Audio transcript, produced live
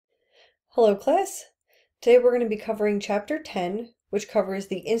Hello class! Today we're going to be covering Chapter 10, which covers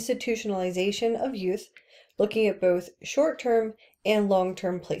the institutionalization of youth, looking at both short-term and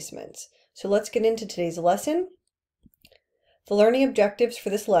long-term placements. So let's get into today's lesson. The learning objectives for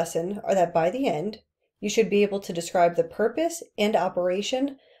this lesson are that by the end, you should be able to describe the purpose and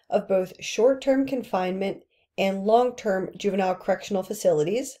operation of both short-term confinement and long-term juvenile correctional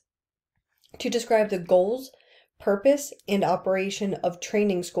facilities, to describe the goals, purpose, and operation of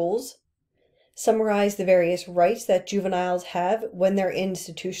training schools, summarize the various rights that juveniles have when they're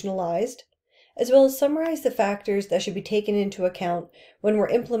institutionalized, as well as summarize the factors that should be taken into account when we're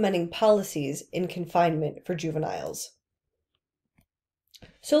implementing policies in confinement for juveniles.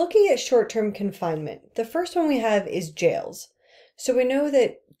 So looking at short-term confinement, the first one we have is jails. So we know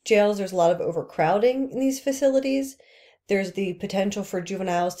that jails, there's a lot of overcrowding in these facilities. There's the potential for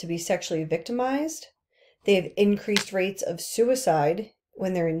juveniles to be sexually victimized. They have increased rates of suicide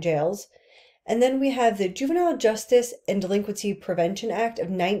when they're in jails. And then we have the Juvenile Justice and Delinquency Prevention Act of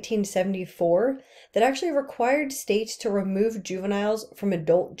 1974 that actually required states to remove juveniles from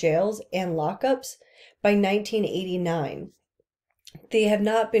adult jails and lockups by 1989. They have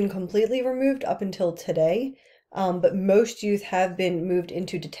not been completely removed up until today, but most youth have been moved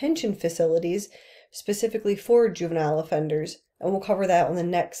into detention facilities specifically for juvenile offenders, and we'll cover that on the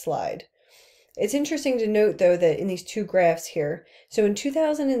next slide. It's interesting to note, though, that in these two graphs here, so in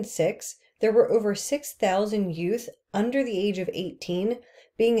 2006, there were over 6,000 youth under the age of 18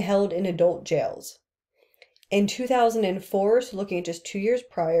 being held in adult jails. In 2004, so looking at just 2 years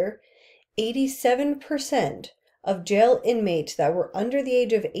prior, 87% of jail inmates that were under the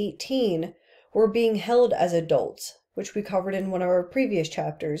age of 18 were being held as adults, which we covered in one of our previous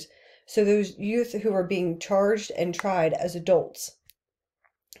chapters. So those youth who were being charged and tried as adults.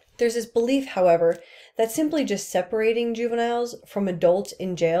 There's this belief, however, that simply just separating juveniles from adults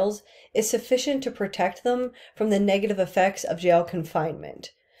in jails is sufficient to protect them from the negative effects of jail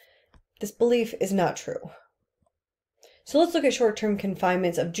confinement. This belief is not true. So let's look at short-term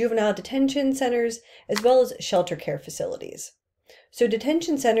confinements of juvenile detention centers as well as shelter care facilities. So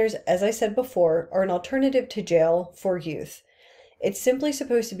detention centers, as I said before, are an alternative to jail for youth. It's simply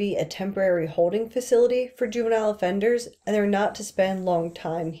supposed to be a temporary holding facility for juvenile offenders, and they're not to spend long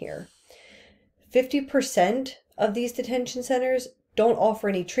time here. 50% of these detention centers don't offer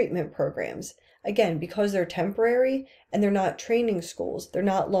any treatment programs. Again, because they're temporary and they're not training schools, they're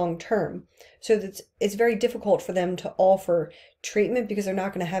not long-term. So it's very difficult for them to offer treatment because they're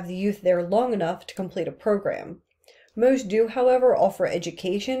not going to have the youth there long enough to complete a program. Most do, however, offer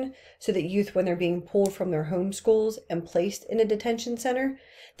education so that youth, when they're being pulled from their home schools and placed in a detention center,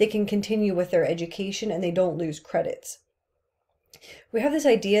 they can continue with their education and they don't lose credits. We have this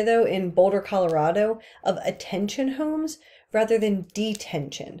idea, though, in Boulder, Colorado, of attention homes rather than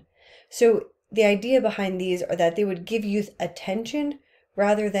detention. So the idea behind these are that they would give youth attention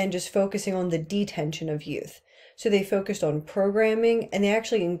rather than just focusing on the detention of youth. So they focused on programming and they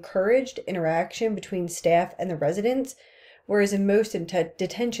actually encouraged interaction between staff and the residents, whereas in most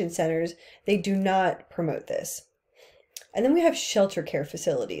detention centers, they do not promote this. And then we have shelter care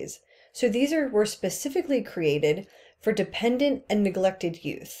facilities. So these were specifically created for dependent and neglected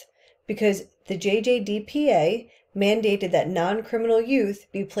youth because the JJDPA mandated that non-criminal youth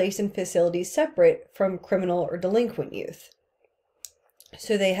be placed in facilities separate from criminal or delinquent youth.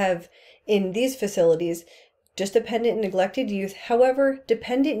 So they have in these facilities just dependent and neglected youth. However,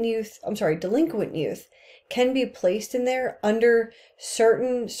 delinquent youth can be placed in there under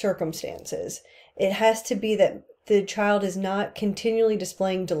certain circumstances. It has to be that the child is not continually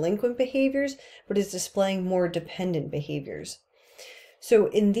displaying delinquent behaviors, but is displaying more dependent behaviors. So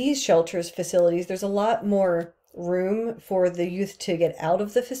in these shelters facilities, there's a lot more room for the youth to get out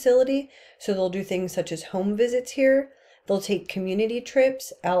of the facility. So they'll do things such as home visits here. They'll take community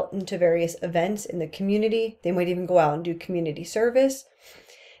trips out into various events in the community. They might even go out and do community service.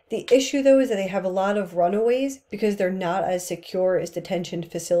 The issue, though, is that they have a lot of runaways because they're not as secure as detention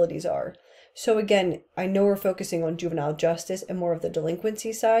facilities are. So again, I know we're focusing on juvenile justice and more of the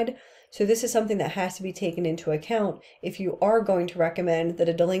delinquency side. So this is something that has to be taken into account. If you are going to recommend that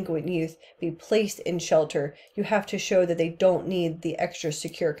a delinquent youth be placed in shelter, you have to show that they don't need the extra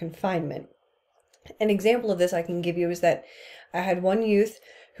secure confinement. An example of this I can give you is that I had one youth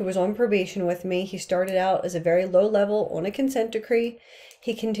who was on probation with me. He started out as a very low level on a consent decree.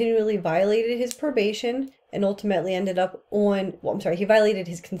 He continually violated his probation and ultimately ended up on, he violated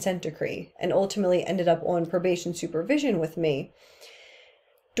his consent decree and ultimately ended up on probation supervision with me.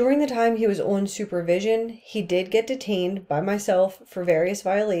 During the time he was on supervision, he did get detained by myself for various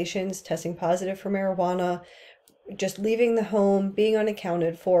violations, testing positive for marijuana, just leaving the home, being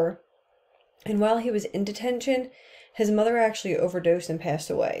unaccounted for. And while he was in detention, his mother actually overdosed and passed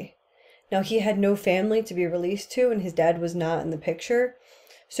away. Now, he had no family to be released to, and his dad was not in the picture.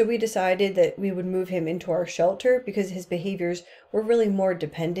 So we decided that we would move him into our shelter because his behaviors were really more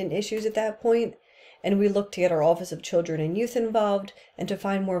dependent issues at that point. And we looked to get our Office of Children and Youth involved and to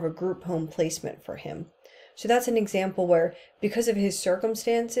find more of a group home placement for him. So that's an example where, because of his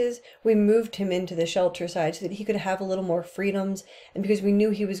circumstances, we moved him into the shelter side so that he could have a little more freedoms, and because we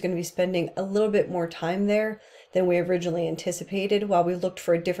knew he was going to be spending a little bit more time there than we originally anticipated while we looked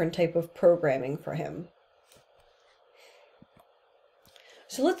for a different type of programming for him.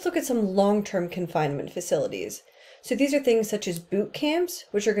 So let's look at some long-term confinement facilities. So these are things such as boot camps,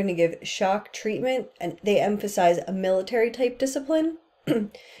 which are going to give shock treatment, and they emphasize a military type discipline.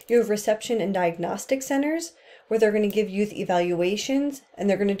 You have reception and diagnostic centers, where they're going to give youth evaluations, and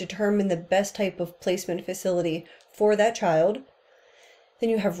they're going to determine the best type of placement facility for that child. Then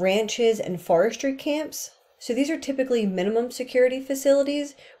you have ranches and forestry camps. So these are typically minimum security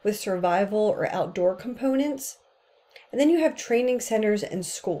facilities with survival or outdoor components. And then you have training centers and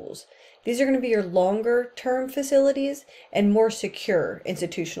schools. These are going to be your longer term facilities and more secure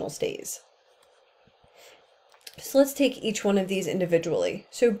institutional stays. So let's take each one of these individually.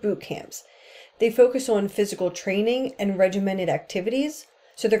 So boot camps. They focus on physical training and regimented activities.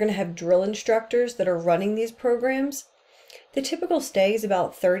 So they're going to have drill instructors that are running these programs. The typical stay is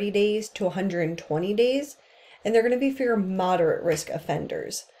about 30 days to 120 days, and they're going to be for your moderate risk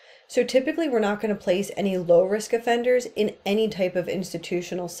offenders. So typically we're not going to place any low risk offenders in any type of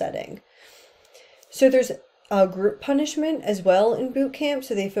institutional setting. So there's a group punishment as well in boot camp.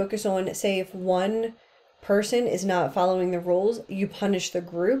 So they focus on, say, if one person is not following the rules, you punish the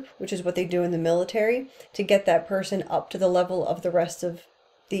group, which is what they do in the military, to get that person up to the level of the rest of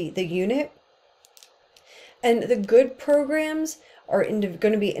the unit. And the good programs are going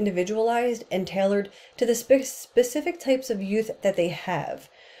to be individualized and tailored to the specific types of youth that they have.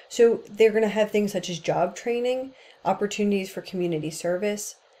 So they're going to have things such as job training, opportunities for community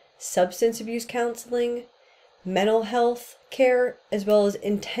service, substance abuse counseling, mental health care, as well as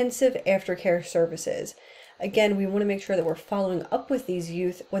intensive aftercare services. Again, we want to make sure that we're following up with these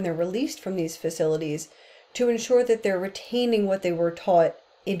youth when they're released from these facilities to ensure that they're retaining what they were taught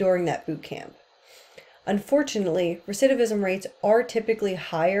during that boot camp. Unfortunately, recidivism rates are typically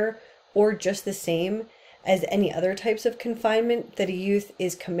higher or just the same as any other types of confinement that a youth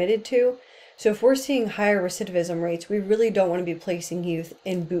is committed to. So if we're seeing higher recidivism rates, we really don't want to be placing youth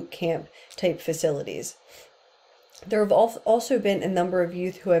in boot camp type facilities. There have also been a number of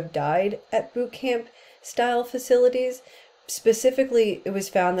youth who have died at boot camp style facilities. Specifically, it was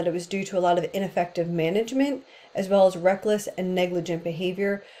found that it was due to a lot of ineffective management as well as reckless and negligent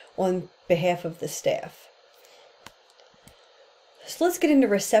behavior on behalf of the staff. So let's get into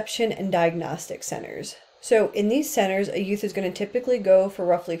reception and diagnostic centers. So in these centers, a youth is going to typically go for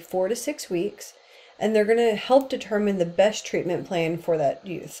roughly 4 to 6 weeks, and they're going to help determine the best treatment plan for that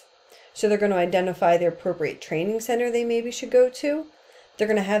youth. So they're going to identify the appropriate training center they maybe should go to. They're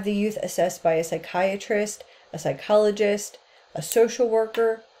going to have the youth assessed by a psychiatrist, a psychologist, a social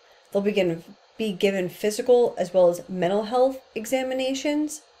worker. They'll be given physical as well as mental health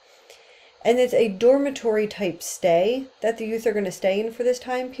examinations. And it's a dormitory type stay that the youth are going to stay in for this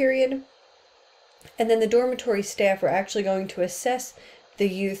time period. And then the dormitory staff are actually going to assess the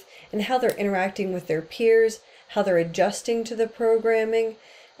youth and how they're interacting with their peers, how they're adjusting to the programming,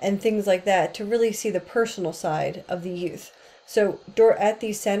 and things like that to really see the personal side of the youth. So at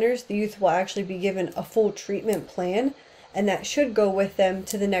these centers, the youth will actually be given a full treatment plan, and that should go with them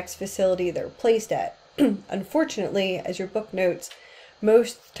to the next facility they're placed at. Unfortunately, as your book notes,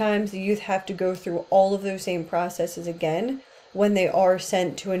 most times the youth have to go through all of those same processes again when they are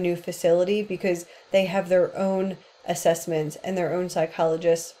sent to a new facility because they have their own assessments and their own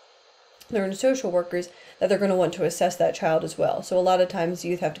psychologists, their own social workers that they're going to want to assess that child as well. So a lot of times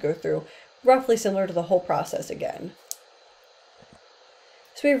youth have to go through roughly similar to the whole process again.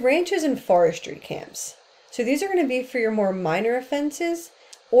 So we have ranches and forestry camps. So these are going to be for your more minor offenses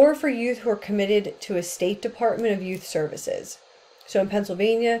or for youth who are committed to a state department of youth services. So in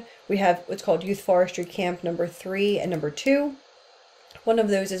Pennsylvania, we have what's called Youth Forestry Camp number 3 and number 2. One of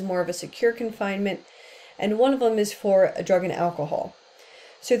those is more of a secure confinement, and one of them is for a drug and alcohol.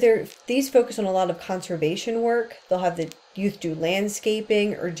 So these focus on a lot of conservation work. They'll have the youth do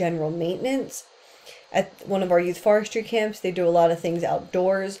landscaping or general maintenance. At one of our youth forestry camps, they do a lot of things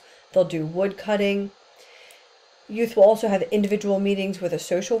outdoors. They'll do wood cutting. Youth will also have individual meetings with a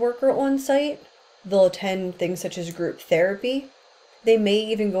social worker on site. They'll attend things such as group therapy. They may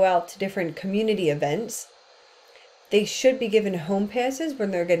even go out to different community events. They should be given home passes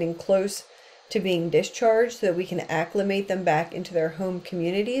when they're getting close to being discharged so that we can acclimate them back into their home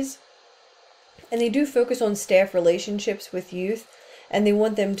communities. And they do focus on staff relationships with youth, and they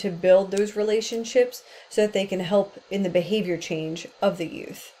want them to build those relationships so that they can help in the behavior change of the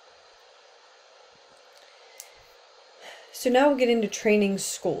youth. So now we'll get into training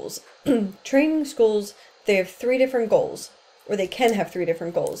schools. Training schools, they have 3 different goals, or they can have 3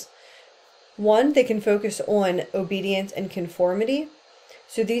 different goals. One, they can focus on obedience and conformity.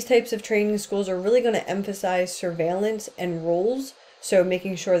 So these types of training schools are really going to emphasize surveillance and rules. So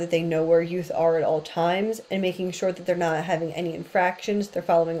making sure that they know where youth are at all times and making sure that they're not having any infractions. They're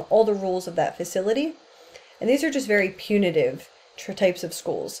following all the rules of that facility. And these are just very punitive types of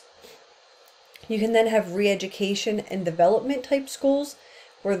schools. You can then have re-education and development type schools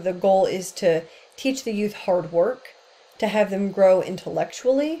where the goal is to teach the youth hard work, to have them grow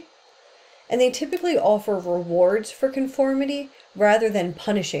intellectually. And they typically offer rewards for conformity rather than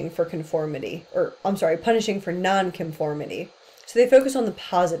punishing for conformity, punishing for non-conformity. So they focus on the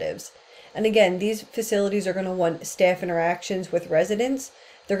positives. And again, these facilities are going to want staff interactions with residents.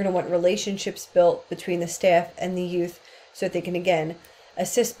 They're going to want relationships built between the staff and the youth so that they can, again,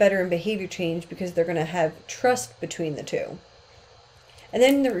 assist better in behavior change because they're going to have trust between the two. And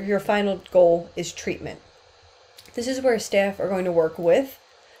then your final goal is treatment. This is where staff are going to work with,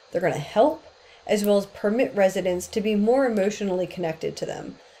 they're going to help, as well as permit residents to be more emotionally connected to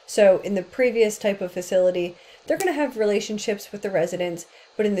them. So in the previous type of facility, they're going to have relationships with the residents,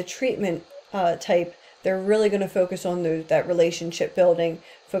 but in the treatment type, they're really going to focus on that relationship building,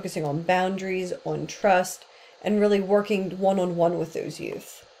 focusing on boundaries, on trust, and really working one-on-one with those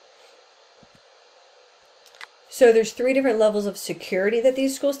youth. So there's 3 different levels of security that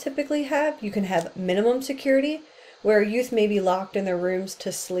these schools typically have. You can have minimum security, where youth may be locked in their rooms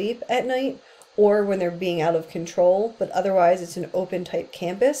to sleep at night, or when they're being out of control, but otherwise it's an open type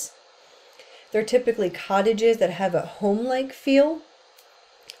campus. They're typically cottages that have a home-like feel.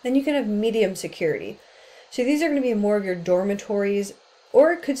 Then you can have medium security. So these are going to be more of your dormitories,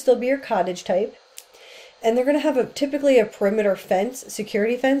 or it could still be your cottage type. And they're going to have typically a perimeter fence,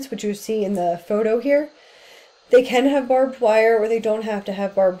 security fence, which you see in the photo here. They can have barbed wire, or they don't have to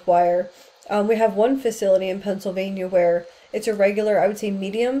have barbed wire. We have one facility in Pennsylvania where it's a regular, I would say,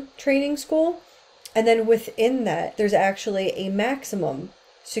 medium training school. And then within that, there's actually a maximum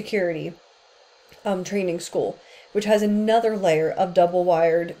security training school, which has another layer of double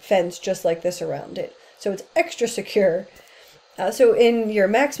wired fence just like this around it. So it's extra secure. So in your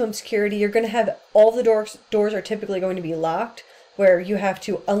maximum security, you're going to have all the doors are typically going to be locked, where you have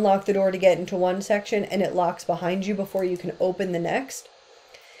to unlock the door to get into one section and it locks behind you before you can open the next.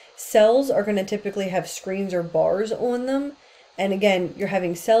 Cells are going to typically have screens or bars on them. And again, you're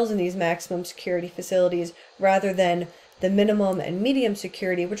having cells in these maximum security facilities rather than the minimum and medium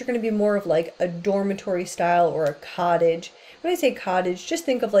security, which are going to be more of like a dormitory style or a cottage. When I say cottage, just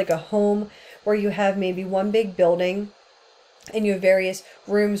think of like a home where you have maybe one big building and you have various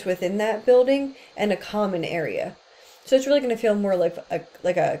rooms within that building and a common area. So it's really going to feel more like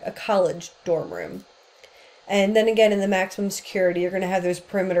a college dorm room. And then again, in the maximum security, you're going to have those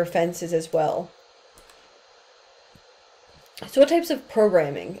perimeter fences as well. So what types of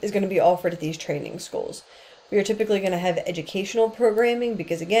programming is going to be offered at these training schools? We are typically going to have educational programming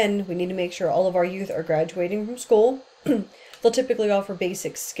because, again, we need to make sure all of our youth are graduating from school. They'll typically offer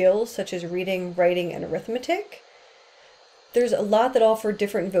basic skills such as reading, writing, and arithmetic. There's a lot that offer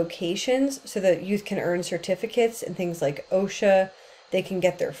different vocations so that youth can earn certificates in things like OSHA. They can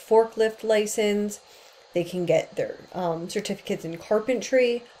get their forklift license. They can get their certificates in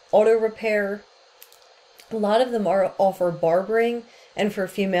carpentry, auto repair. A lot of them offer barbering, and for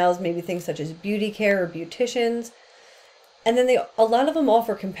females, maybe things such as beauty care or beauticians. And then a lot of them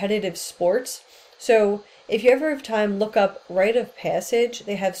offer competitive sports. So if you ever have time, look up Rite of Passage.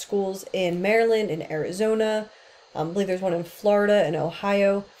 They have schools in Maryland and Arizona. I believe there's one in Florida and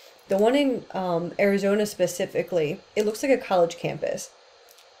Ohio. The one in Arizona specifically, it looks like a college campus.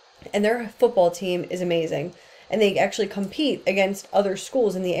 And their football team is amazing. And they actually compete against other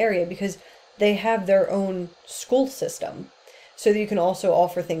schools in the area because they have their own school system. So that you can also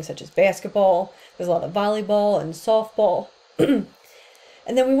offer things such as basketball. There's a lot of volleyball and softball.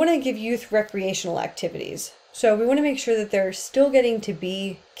 And then we want to give youth recreational activities. So we want to make sure that they're still getting to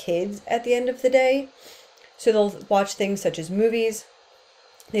be kids at the end of the day. So they'll watch things such as movies.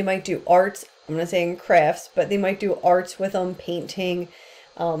 They might do arts. I'm not saying crafts, but they might do arts with them, painting,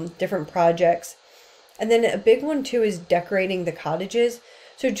 different projects. And then a big one too is decorating the cottages.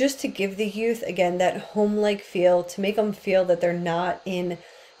 So just to give the youth, again, that home-like feel, to make them feel that they're not in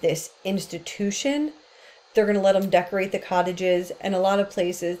this institution, they're going to let them decorate the cottages. And a lot of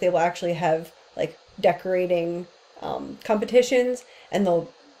places, they will actually have like decorating competitions, and they'll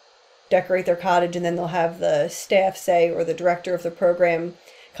decorate their cottage, and then they'll have the staff say, or the director of the program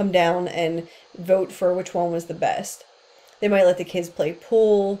come down and vote for which one was the best. They might let the kids play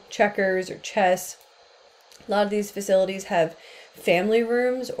pool, checkers, or chess. A lot of these facilities have family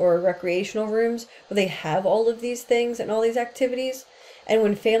rooms or recreational rooms where they have all of these things and all these activities. And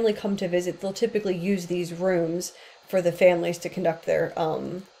when family come to visit, they'll typically use these rooms for the families to conduct their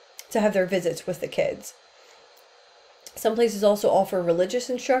to have their visits with the kids. Some places also offer religious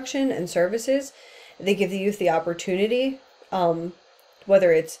instruction and services. They give the youth the opportunity,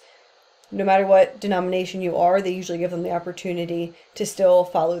 whether it's no matter what denomination you are, they usually give them the opportunity to still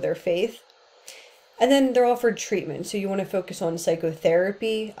follow their faith. And then they're offered treatment. So you want to focus on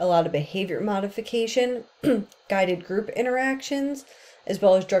psychotherapy, a lot of behavior modification, guided group interactions, as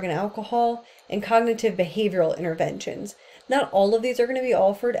well as drug and alcohol, and cognitive behavioral interventions. Not all of these are going to be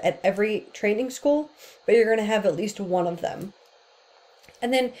offered at every training school, but you're going to have at least one of them.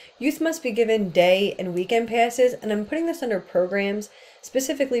 And then youth must be given day and weekend passes, and I'm putting this under programs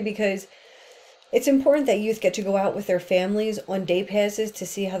specifically because it's important that youth get to go out with their families on day passes to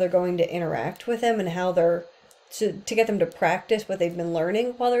see how they're going to interact with them and how they're to get them to practice what they've been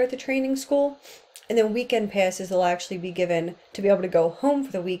learning while they're at the training school. And then weekend passes will actually be given to be able to go home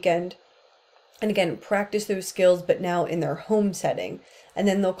for the weekend and again practice those skills, but now in their home setting. And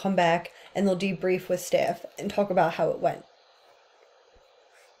then they'll come back and they'll debrief with staff and talk about how it went.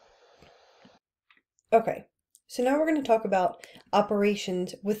 Okay, so now we're going to talk about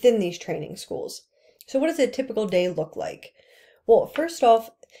operations within these training schools. So what does a typical day look like? Well, first off,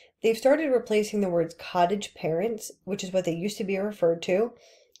 they've started replacing the words cottage parents, which is what they used to be referred to,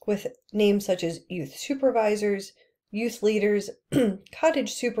 with names such as youth supervisors, youth leaders,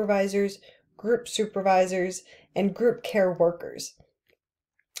 cottage supervisors, group supervisors, and group care workers.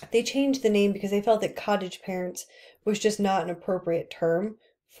 They changed the name because they felt that cottage parents was just not an appropriate term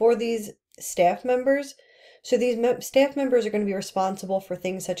for these staff members. So these staff members are going to be responsible for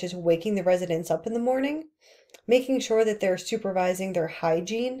things such as waking the residents up in the morning, making sure that they're supervising their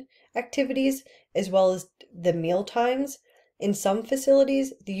hygiene activities, as well as the meal times. In some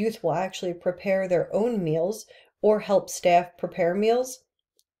facilities, the youth will actually prepare their own meals or help staff prepare meals.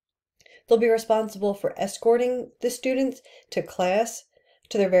 They'll be responsible for escorting the students to class,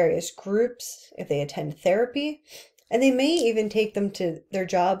 to their various groups, if they attend therapy, and they may even take them to their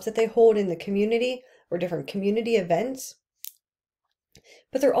jobs that they hold in the community or different community events.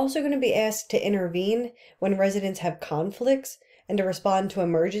 But they're also going to be asked to intervene when residents have conflicts and to respond to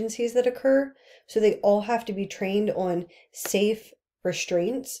emergencies that occur. So they all have to be trained on safe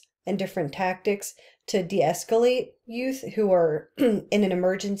restraints and different tactics to de-escalate youth who are in an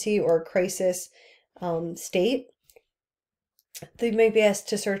emergency or crisis state. They may be asked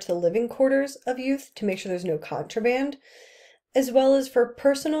to search the living quarters of youth to make sure there's no contraband, as well as for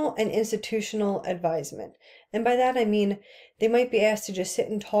personal and institutional advisement. And by that I mean they might be asked to just sit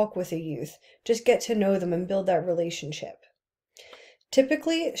and talk with a youth, just get to know them and build that relationship.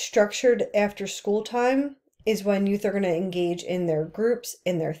 Typically, structured after school time is when youth are going to engage in their groups,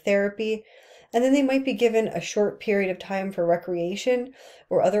 in their therapy, and then they might be given a short period of time for recreation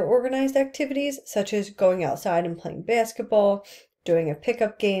or other organized activities, such as going outside and playing basketball, doing a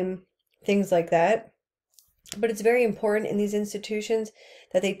pickup game, things like that. But it's very important in these institutions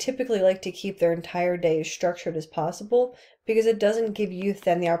that they typically like to keep their entire day as structured as possible, because it doesn't give youth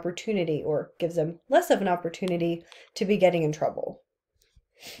then the opportunity, or gives them less of an opportunity, to be getting in trouble.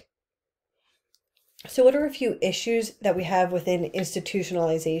 So what are a few issues that we have within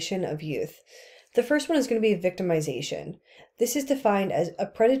institutionalization of youth? The first one is going to be victimization. This is defined as a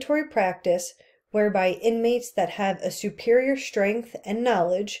predatory practice whereby inmates that have a superior strength and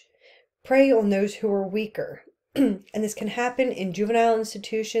knowledge prey on those who are weaker. And this can happen in juvenile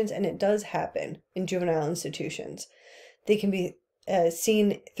institutions, and it does happen in juvenile institutions. They can be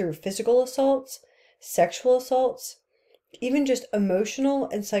seen through physical assaults, sexual assaults, even just emotional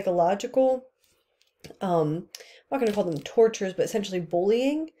and psychological, I'm not going to call them tortures, but essentially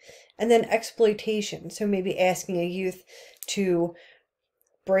bullying, and then exploitation. So maybe asking a youth to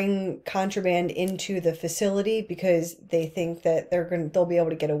bring contraband into the facility because they think that they'll be able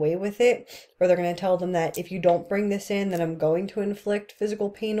to get away with it, or they're going to tell them that if you don't bring this in, then I'm going to inflict physical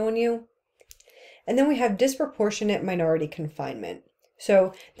pain on you. And then we have disproportionate minority confinement.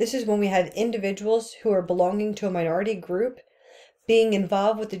 So this is when we have individuals who are belonging to a minority group being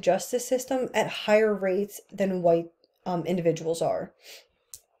involved with the justice system at higher rates than white individuals are.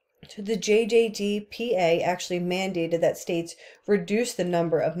 So the JJDPA actually mandated that states reduce the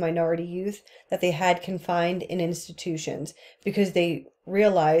number of minority youth that they had confined in institutions because they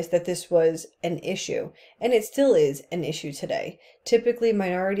realized that this was an issue, and it still is an issue today. Typically,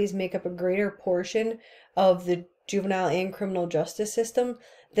 minorities make up a greater portion of the juvenile and criminal justice system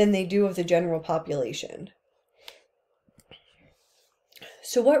than they do of the general population.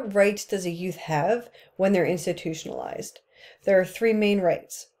 So what rights does a youth have when they're institutionalized? There are three main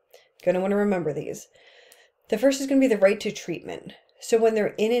rights. Going to want to remember these. The first is going to be the right to treatment. So when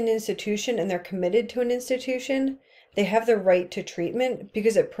they're in an institution and they're committed to an institution, they have the right to treatment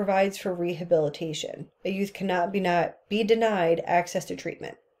because it provides for rehabilitation. A youth cannot be denied access to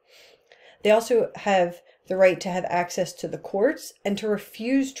treatment. They also have the right to have access to the courts and to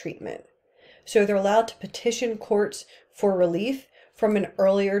refuse treatment. So they're allowed to petition courts for relief from an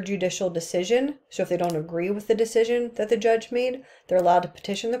earlier judicial decision. So if they don't agree with the decision that the judge made, they're allowed to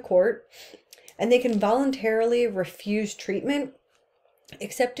petition the court, and they can voluntarily refuse treatment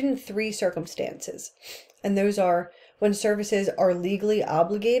except in three circumstances. And those are when services are legally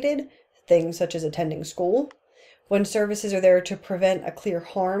obligated, things such as attending school, when services are there to prevent a clear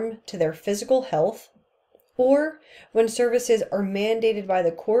harm to their physical health, or when services are mandated by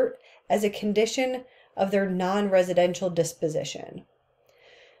the court as a condition of their non-residential disposition.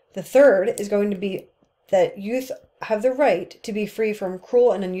 The third is going to be that youth have the right to be free from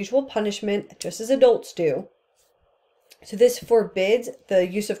cruel and unusual punishment, just as adults do. So this forbids the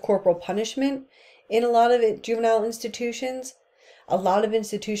use of corporal punishment in a lot of juvenile institutions. A lot of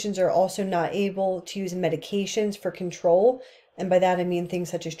institutions are also not able to use medications for control, and by that I mean things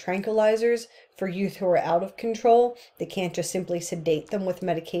such as tranquilizers for youth who are out of control. They can't just simply sedate them with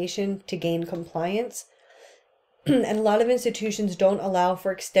medication to gain compliance. And a lot of institutions don't allow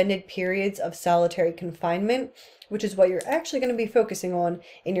for extended periods of solitary confinement, which is what you're actually going to be focusing on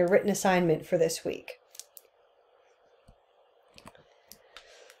in your written assignment for this week.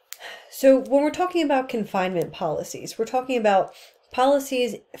 So when we're talking about confinement policies, we're talking about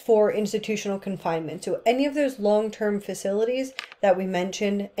policies for institutional confinement. So any of those long-term facilities that we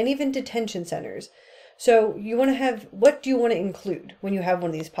mentioned, and even detention centers. So you want to have, what do you want to include when you have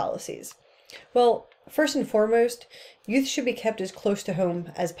one of these policies? Well, first and foremost, youth should be kept as close to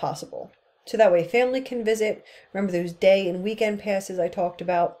home as possible. So that way family can visit. Remember those day and weekend passes I talked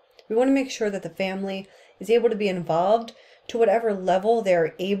about. We want to make sure that the family is able to be involved to whatever level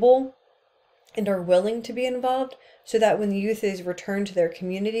they're able and are willing to be involved, so that when the youth is returned to their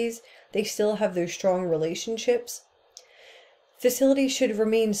communities, they still have those strong relationships. Facilities should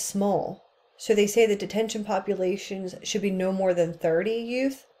remain small. So they say that detention populations should be no more than 30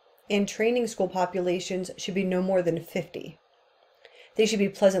 youth, and training school populations should be no more than 50. They should be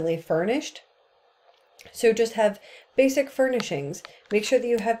pleasantly furnished. So just have basic furnishings. Make sure that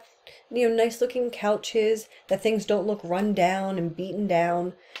you have nice looking couches, that things don't look run down and beaten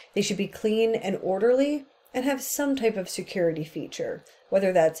down. They should be clean and orderly and have some type of security feature,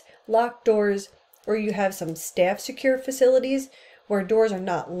 whether that's locked doors or you have some staff secure facilities where doors are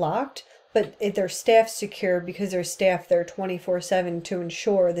not locked, but they're staff secure because there's staff there 24/7 to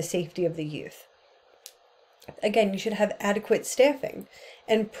ensure the safety of the youth. Again, you should have adequate staffing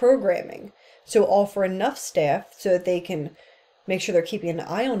and programming. So offer enough staff so that they can make sure they're keeping an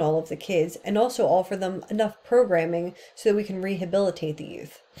eye on all of the kids, and also offer them enough programming so that we can rehabilitate the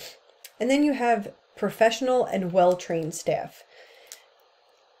youth. And then you have professional and well-trained staff.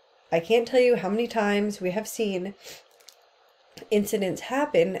 I can't tell you how many times we have seen incidents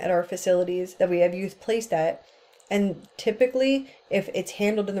happen at our facilities that we have youth placed at, and typically if it's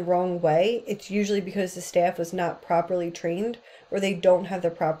handled in the wrong way, it's usually because the staff was not properly trained or they don't have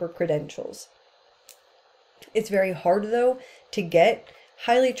the proper credentials. It's very hard though to get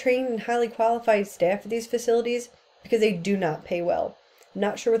highly trained and highly qualified staff at these facilities because they do not pay well. I'm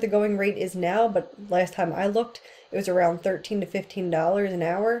not sure what the going rate is now, but last time I looked, it was around $13 to $15 an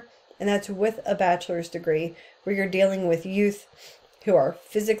hour, and that's with a bachelor's degree, where you're dealing with youth who are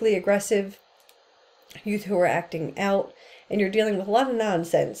physically aggressive, youth who are acting out, and you're dealing with a lot of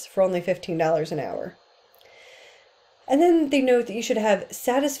nonsense for only $15 an hour. And then they note that you should have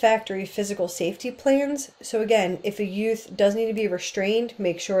satisfactory physical safety plans. So again, if a youth does need to be restrained,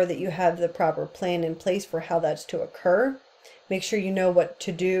 make sure that you have the proper plan in place for how that's to occur. Make sure you know what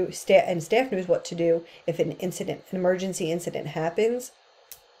to do, and staff knows what to do if an emergency incident happens.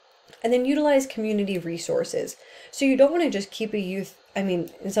 And then utilize community resources. So you don't want to just keep a youth, in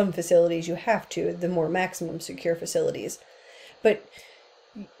some facilities you have to, the more maximum secure facilities. But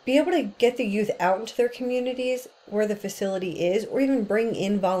be able to get the youth out into their communities where the facility is, or even bring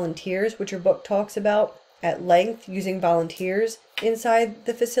in volunteers, which your book talks about, at length using volunteers inside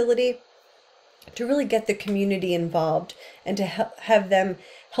the facility to really get the community involved and to have them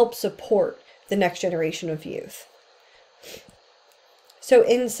help support the next generation of youth. So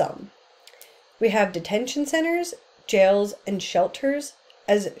in sum, we have detention centers, jails, and shelters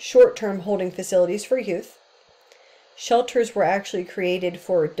as short-term holding facilities for youth. Shelters were actually created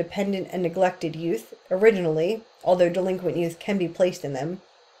for dependent and neglected youth originally, although delinquent youth can be placed in them.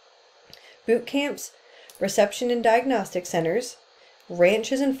 Boot camps, reception and diagnostic centers,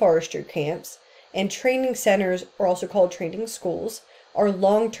 ranches and forestry camps, and training centers, or also called training schools, are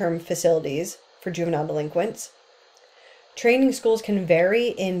long-term facilities for juvenile delinquents. Training schools can vary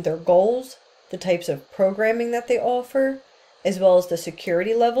in their goals, the types of programming that they offer, as well as the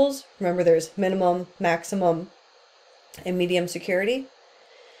security levels. Remember, there's minimum, maximum, and medium security.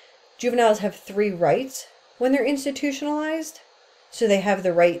 Juveniles have 3 rights when they're institutionalized. So they have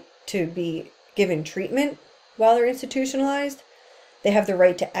the right to be given treatment while they're institutionalized. They have the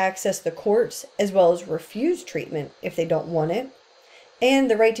right to access the courts as well as refuse treatment if they don't want it. And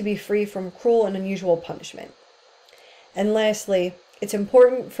the right to be free from cruel and unusual punishment. And lastly, it's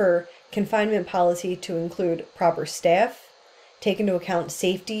important for confinement policy to include proper staff, take into account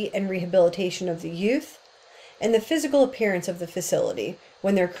safety and rehabilitation of the youth, and the physical appearance of the facility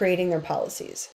when they're creating their policies.